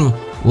mkono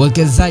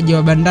uwekezaji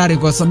wa bandari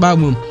kwa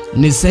sababu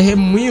ni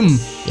sehemu muhimu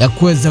ya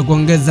kuweza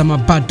kuongeza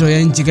mapato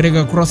ya nchi.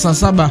 Katika kurasa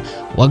 7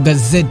 wa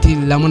gazeti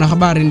la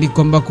Mwanahabari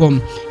ndiko ambako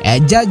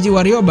Jaji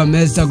Warioba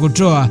ameweza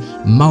kutoa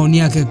maoni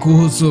yake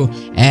kuhusu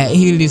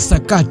hili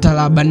sakata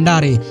la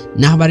bandari.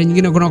 Na habari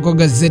nyingine kunako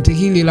gazeti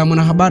hili la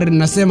Mwanahabari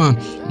linasema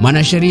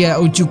mwanasheria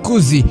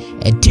uchukuzi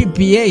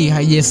TPA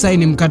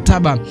haijasaini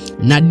mkataba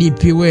na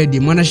DP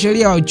World.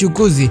 Mwanasheria wa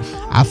uchukuzi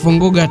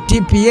afunguka,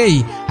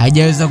 TPA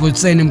haijaweza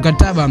kusaini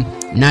mkataba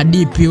na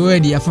DP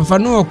World.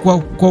 Afafanua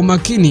kwa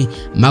umakini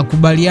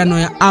makubaliano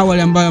ya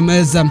awali ambayo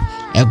yameweza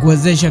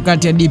kuwezesha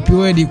kati ya DP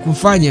World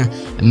kufanya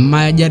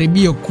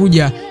majaribio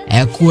kuja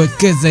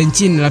kuwekeza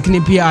nchini,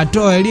 lakini pia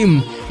atoa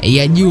elimu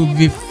ya juu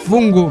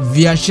vifungu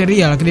vya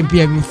sheria, lakini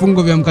pia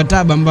vifungu vya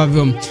mkataba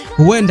ambavyo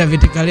huenda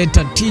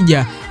vitakaleta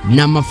tija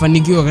na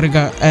mafanikio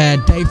katika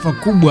taifa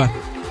kubwa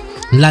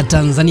la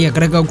Tanzania.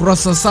 Katika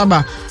ukurasa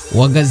 7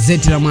 wa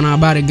gazeti la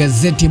Mwanahabari,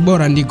 gazeti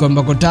bora, ndiko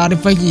ambako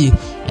taarifa hii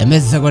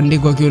imeweza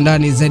kuandikwa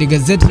kiundani zaidi.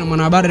 Gazeti la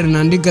Mwanahabari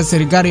linaandika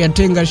serikali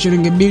yatenga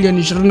shilingi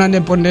bilioni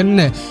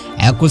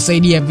 24.4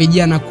 kusaidia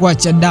vijana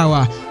kuacha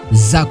dawa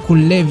za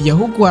kulevya,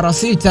 huku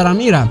RC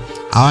Taramira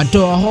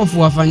awatoa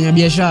hofu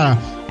wafanyabiashara.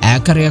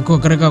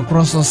 Katika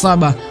ukurasa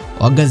 7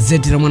 wa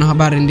gazeti la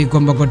Mwanahabari ndiko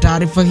ambako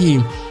taarifa hii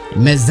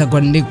imeweza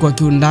kuandikwa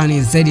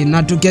kiundani zaidi.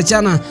 Na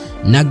tukiachana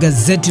na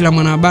gazeti la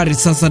Mwanahabari,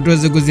 sasa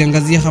tuweze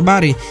kuziangazia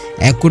habari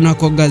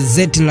kunako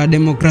gazeti la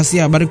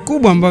Demokrasia. Habari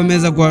kubwa ambayo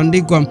imeweza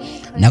kuandikwa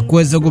na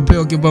kuweza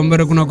kupewa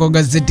kipaumbele kunako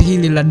gazeti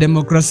hili la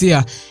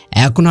Demokrasia,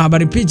 kuna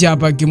habari picha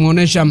hapa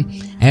kimuonesha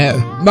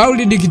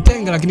Maulidi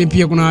Kitenga, lakini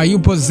pia kuna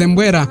yupo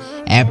Zembwera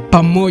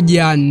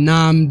pamoja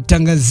na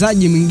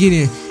mtangazaji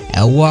mwingine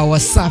wa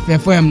Wasafi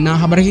FM, na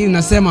habari hii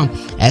inasema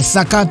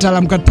sakata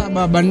la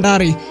mkataba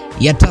bandari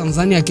ya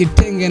Tanzania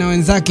kitenge na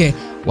wenzake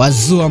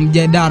wazua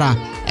mjadala.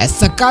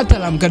 Sakata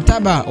la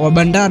mkataba wa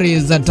bandari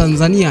za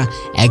Tanzania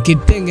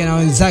kitenge na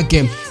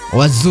wenzake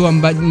wazua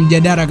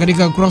mjadala.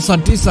 Katika ukurasa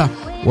 9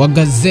 wa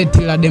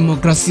gazeti la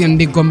Demokrasia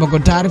ndiko ambako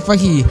taarifa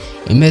hii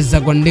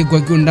imeweza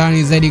kuandikwa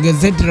kiundani zaidi.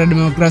 Gazeti la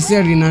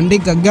Demokrasia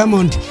linaandika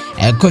Gamond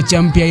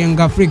kocha mpya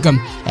Yanga Afrika.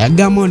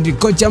 Gamond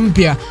kocha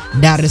mpya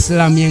Dar es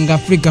Salaam Yanga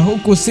Afrika,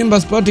 huku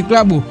Simba Sport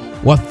Club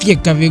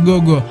wafyeka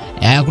vigogo.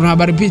 Kuna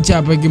habari picha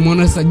hapa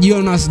ikimuonesha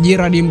Jonas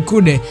Gerard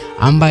Mkude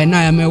ambaye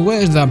naye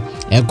ameweza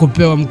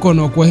kupewa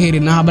mkono wa kwaheri.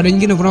 Na habari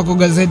nyingine kunako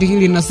gazeti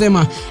hili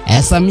inasema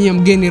Samia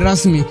mgeni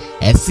rasmi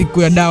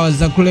siku ya dawa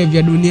za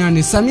kulevya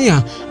duniani.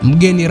 Samia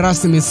mgeni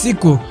rasmi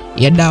siku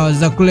ya dawa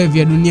za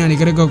kulevya duniani.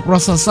 Katika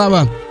ukurasa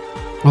 7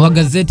 wa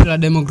gazeti la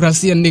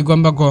Demokrasia ndiko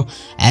ambako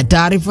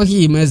taarifa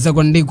hii imeweza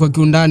kuandikwa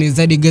kiundani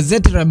zaidi.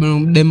 Gazeti la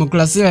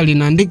Demokrasia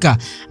linaandika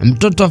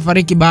mtoto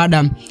afariki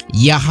baada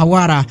ya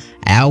hawara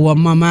wa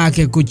mama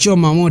yake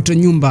kuchoma moto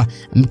nyumba.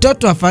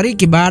 Mtoto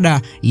afariki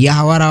baada ya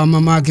hawara wa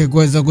mama yake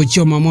kuweza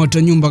kuchoma moto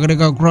nyumba.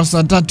 Katika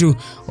ukurasa 3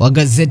 wa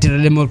gazeti la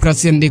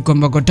Demokrasia ndiko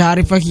ambako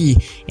taarifa hii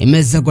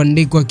imeweza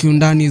kuandikwa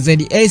kiundani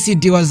zaidi.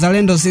 ACT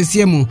Wazalendo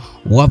CCM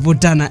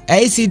wavutana.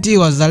 ACT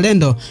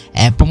Wazalendo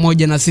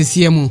pamoja na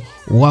CCM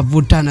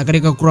wavutana.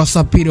 Katika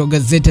ukurasa 2 wa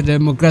gazeti la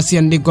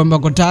Demokrasia ndiko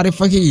ambako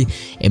taarifa hii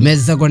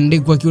imeweza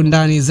kuandikwa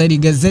kiundani zaidi.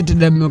 Gazeti la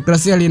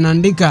Demokrasia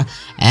linaandika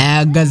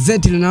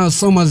gazeti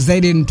linalosoma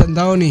zaidi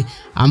mtandaoni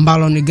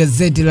ambalo ni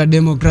gazeti la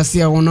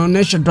Demokrasia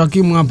wanaonesha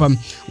takwimu hapa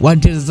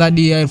watu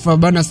zaidi ya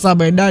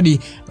 47 idadi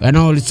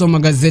wanaolisoma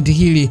gazeti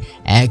hili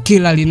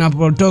kila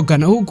linapotoka,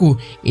 na huku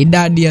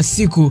idadi ya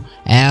siku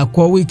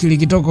kwa wiki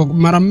likitoka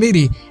mara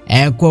 2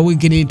 kwa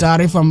wiki. Ni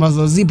taarifa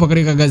ambazo zipo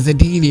katika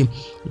gazeti hili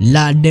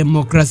la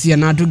Demokrasia.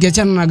 Na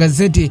tukiachana na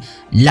gazeti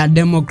la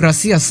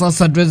Demokrasia,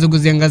 sasa tuweze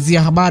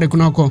kuziangazia habari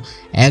kunako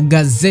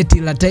gazeti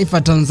la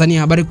Taifa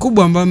Tanzania. Habari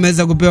kubwa ambayo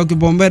imeweza kupewa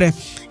kipaumbele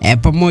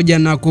pamoja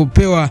na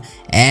kupewa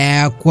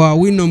kwa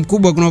wino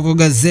mkubwa kunako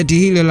gazeti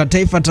hili la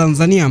Taifa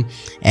Tanzania.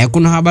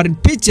 Kuna habari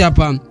picha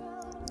hapa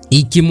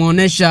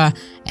ikimuonesha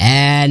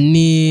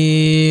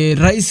ni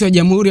Rais wa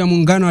Jamhuri ya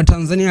Muungano wa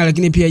Tanzania,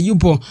 lakini pia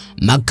yupo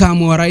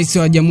makamu wa Rais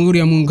wa Jamhuri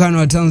ya Muungano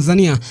wa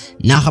Tanzania.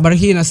 Na habari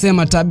hii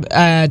inasema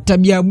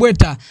tabia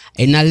bweta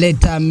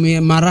inaleta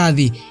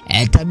maradhi.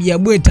 Tabia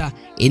bweta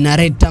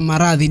inaleta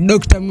maradhi.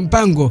 Dr.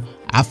 Mpango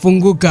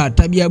afunguka,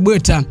 tabia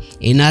bweta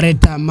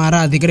inaleta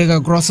maradhi. Katika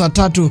ukurasa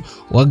 3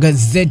 wa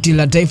gazeti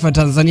la Taifa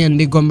Tanzania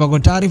ndiko ambako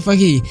taarifa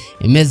hii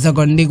imeweza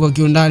kuandikwa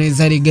kiundani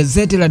zaidi.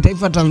 Gazeti la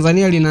Taifa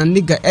Tanzania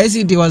linaandika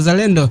ACT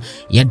Wazalendo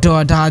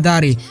yatoa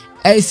tahadhari.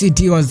 ACT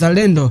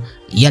Wazalendo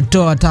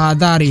yatoa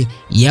tahadhari,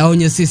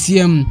 yaonye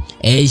CCM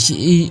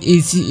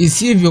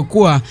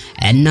isivyokuwa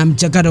na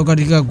mchakato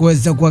katika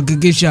kuweza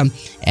kuhakikisha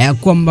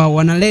kwamba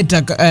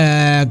wanaleta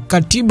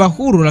katiba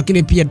huru,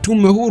 lakini pia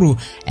tume huru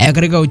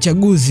katika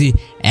uchaguzi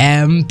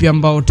mpya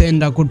ambao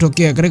utaenda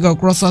kutokea. Katika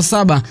ukurasa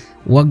 7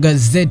 wa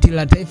gazeti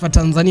la Taifa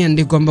Tanzania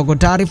ndiko ambako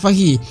taarifa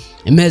hii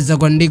imeweza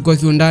kuandikwa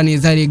kiundani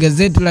zaidi.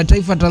 Gazeti la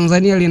Taifa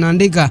Tanzania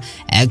linaandika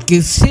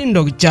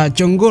Kisindo cha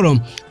Chongoro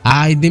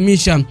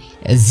aadhimisha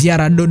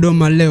ziara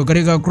Dodoma leo.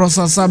 Katika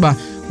ukurasa 7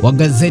 wa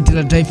gazeti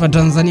la Taifa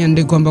Tanzania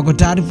ndiko ambako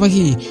taarifa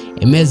hii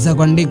imeweza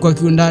kuandikwa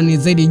kiundani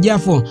zaidi.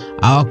 Jafo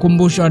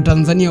awakumbusha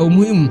Watanzania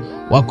umuhimu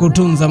wa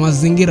kutunza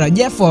mazingira.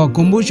 Jafo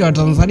awakumbusha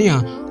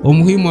Watanzania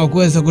umuhimu wa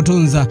kuweza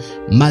kutunza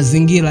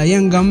mazingira.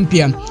 Yanga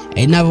mpya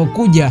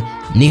inavyokuja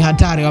ni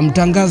hatari.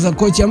 Wamtangaza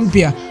kocha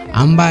mpya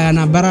ambaye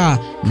ana baraa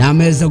na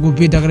ameweza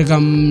kupita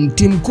katika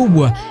timu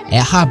kubwa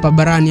hapa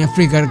barani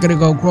Afrika.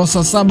 Katika ukurasa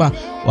 7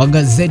 wa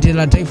gazeti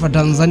la Taifa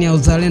Tanzania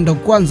Uzalendo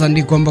Kwanza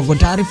ndiko ambako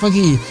taarifa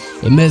hii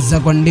imeweza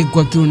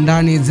kuandikwa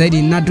kiundani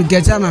zaidi. Na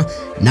tukiachana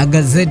na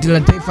gazeti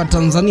la Taifa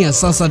Tanzania,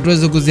 sasa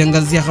tuweze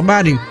kuziangazia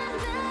habari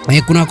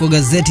kunako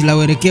gazeti la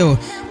Uelekeo.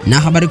 Na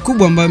habari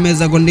kubwa ambayo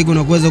imeweza kuandikwa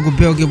na kuweza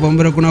kupewa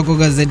kipaumbele kunako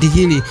gazeti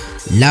hili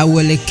la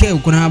Uelekeo,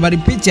 kuna habari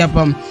picha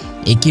hapa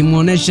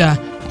ikimuonesha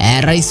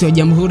Rais wa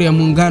Jamhuri ya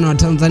Muungano wa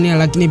Tanzania,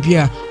 lakini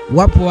pia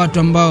wapo watu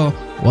ambao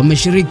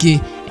wameshiriki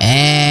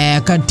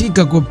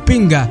katika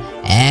kupinga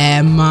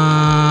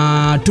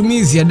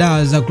matumizi ya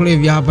dawa za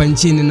kulevya hapa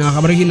nchini. Na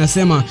habari hii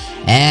inasema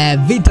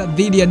vita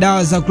dhidi ya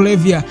dawa za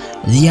kulevya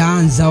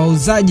yaanza,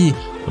 wauzaji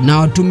na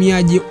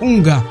watumiaji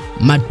unga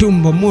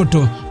matumbo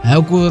moto,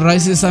 huku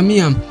Rais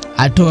Samia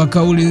atoa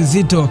kauli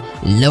nzito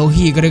leo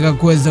hii katika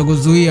kuweza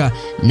kuzuia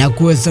na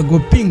kuweza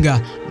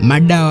kupinga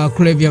madawa ya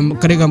kulevya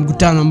katika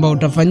mkutano ambao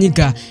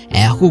utafanyika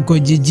huko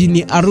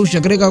jijini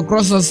Arusha. Katika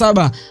ukurasa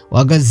 7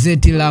 wa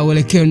gazeti la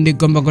Uelekeo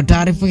ndiko ambako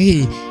taarifa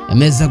hii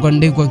imeweza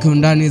kuandikwa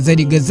kiundani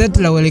zaidi.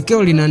 Gazeti la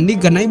Uelekeo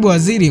linaandika naibu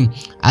waziri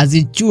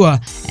azichua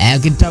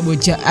kitabu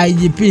cha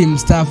IGP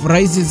mstaafu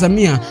Rais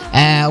Samia.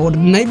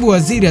 Naibu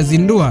waziri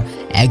azindua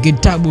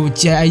kitabu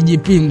cha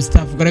IGP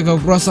mstaafu. Katika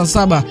ukurasa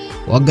 7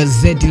 wa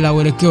gazeti la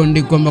Uelekeo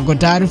ndiko ambako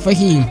taarifa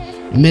hii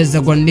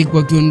imeweza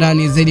kuandikwa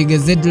kiundani zaidi.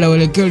 Gazeti la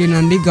Uelekeo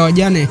linaandika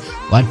wajane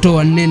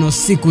watoa neno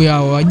siku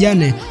yao.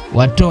 Wajane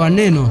watoa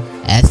neno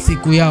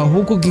siku yao,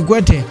 huku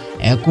Kikwete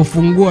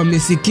kufungua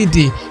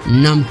misikiti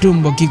na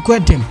Mtumbo.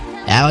 Kikwete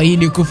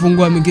ahidi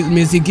kufungua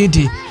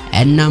misikiti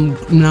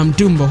na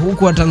Mtumbo,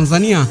 huku wa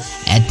Tanzania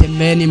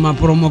tembeeni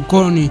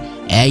maporomokoni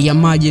ya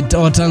maji.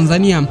 Wa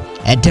Tanzania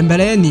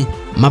tembeleeni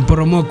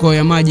maporomoko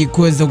ya maji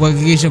kuweza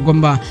kuhakikisha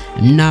kwamba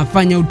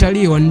mnafanya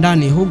utalii wa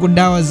ndani, huku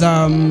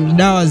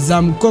dawa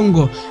za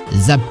mkongo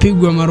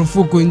zapigwa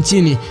marufuku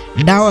nchini.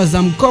 Dawa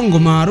za mkongo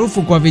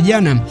maarufu kwa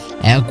vijana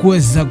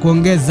kuweza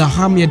kuongeza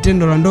hamu ya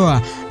tendo la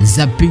ndoa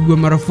zapigwa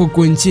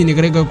marufuku nchini.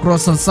 Katika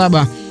kurasa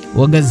 7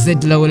 wa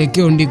gazeti la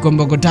Uelekeo ndiko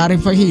ambako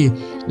taarifa hii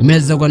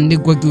imeweza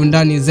kuandikwa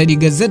kiundani zaidi.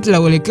 Gazeti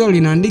la Uelekeo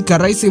linaandika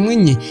Rais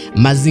Mwinyi,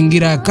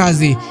 mazingira ya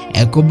kazi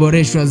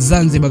kuboreshwa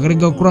Zanzibar.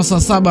 Katika ukurasa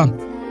 7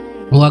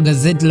 wa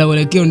gazeti la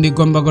Uelekeo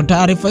ndiko ambako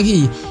taarifa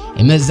hii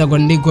imeweza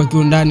kuandikwa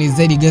kiundani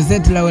zaidi.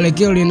 Gazeti la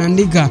Uelekeo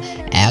linaandika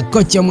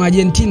kocha wa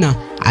Argentina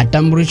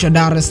atambulishwa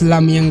Dar es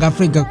Salaam Yanga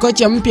Afrika.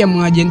 Kocha mpya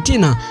wa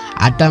Argentina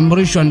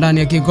atambulishwa ndani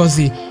ya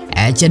kikosi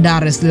cha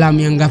Dar es Salaam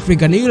Yanga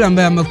Afrika. Ni yule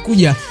ambaye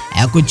amekuja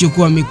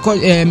kuchukua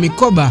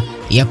mikoba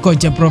ya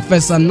kocha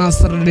Profesa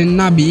Nasruddin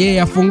Nabi.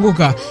 Yeye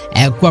afunguka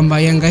kwamba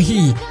Yanga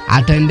hii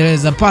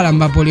ataendeleza pale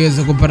ambapo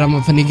aliweza kupata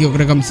mafanikio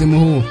katika msimu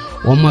huu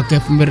wa mwaka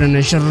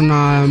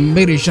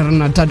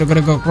 2022-2023.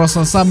 Katika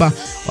kurasa 7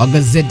 wa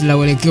gazeti la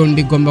Uelekeo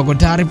ndiko ambako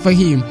taarifa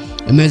hii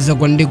imeweza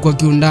kuandikwa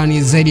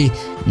kiundani zaidi.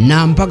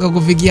 Na mpaka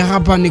kufikia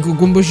hapa ni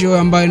kukumbusha wewe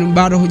ambaye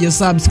bado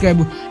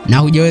hujasubscribe na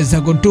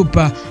hujaweza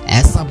kutupa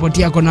support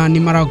yako na ni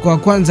mara kwa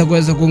kwanza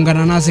kuweza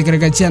kuungana nasi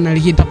katika channel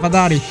hii,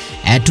 tafadhali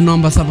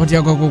tunaomba support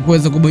yako kwa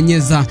kuweza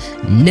kubonyeza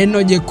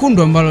neno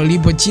jekundu ambalo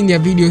lipo chini ya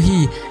video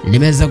hii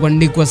limeweza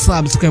kuandikwa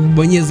subscribe.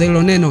 Bonyeza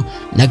hilo neno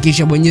na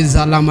kisha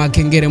bonyeza alama ya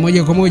kengele.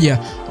 Moja kwa moja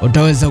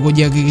utaweza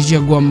kujihakikishia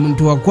kuwa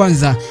mtu wa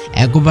kwanza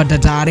kupata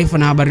taarifa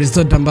na habari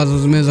zote ambazo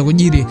zimeweza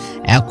kujiri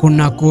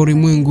kuna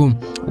ulimwengu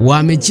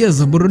wa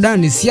michezo,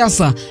 burudani,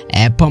 siasa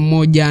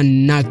pamoja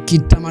na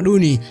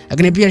kitamaduni.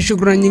 Lakini pia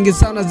shukrani nyingi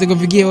sana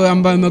zikufikia wewe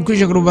ambaye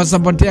umekwisha kutupa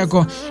support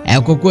yako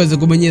kwa kuweza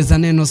kubonyeza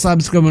neno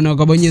subscribe na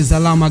kubonyeza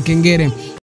alama kengele.